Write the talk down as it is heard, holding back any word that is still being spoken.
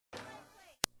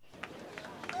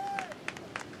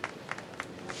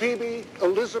Phoebe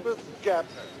Elizabeth Gabner.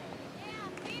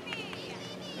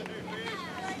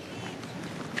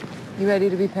 You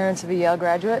ready to be parents of a Yale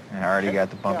graduate? I already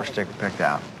got the bumper sticker picked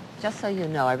out. Just so you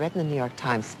know, I read in the New York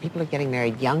Times, people are getting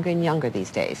married younger and younger these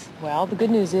days. Well, the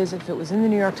good news is if it was in the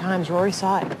New York Times, Rory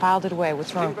saw it and filed it away.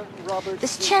 What's wrong?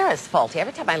 This chair is faulty.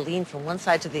 Every time I lean from one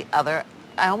side to the other,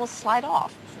 I almost slide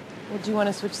off. Well, do you want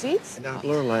to switch seats? Now,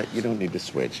 Lorelai, you don't need to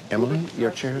switch. Emily, your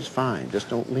chair is fine. Just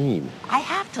don't lean. I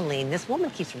have to lean. This woman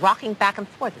keeps rocking back and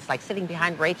forth. It's like sitting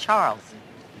behind Ray Charles.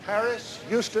 Paris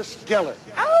Eustace Geller.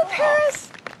 Oh,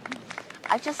 Paris!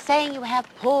 I'm just saying you have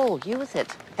pull. Use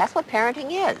it. That's what parenting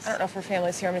is. I don't know if her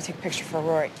family's here. I'm going to take a picture for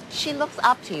Rory. She looks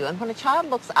up to you, and when a child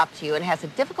looks up to you and has a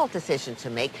difficult decision to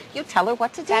make, you tell her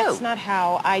what to do. That's not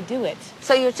how I do it.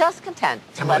 So you're just content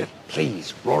to let Emily,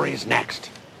 please. Rory's next.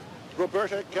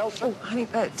 Roberta Kelson. Oh, honey,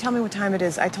 tell me what time it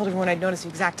is. I told everyone I'd notice the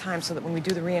exact time so that when we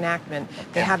do the reenactment,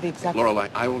 they have the exact... Lorelai,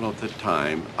 I will note the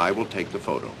time. I will take the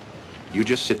photo. You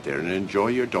just sit there and enjoy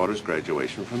your daughter's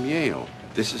graduation from Yale.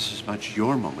 This is as much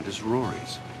your moment as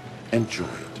Rory's. Enjoy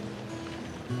it.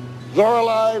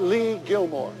 Lorelei Lee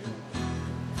Gilmore.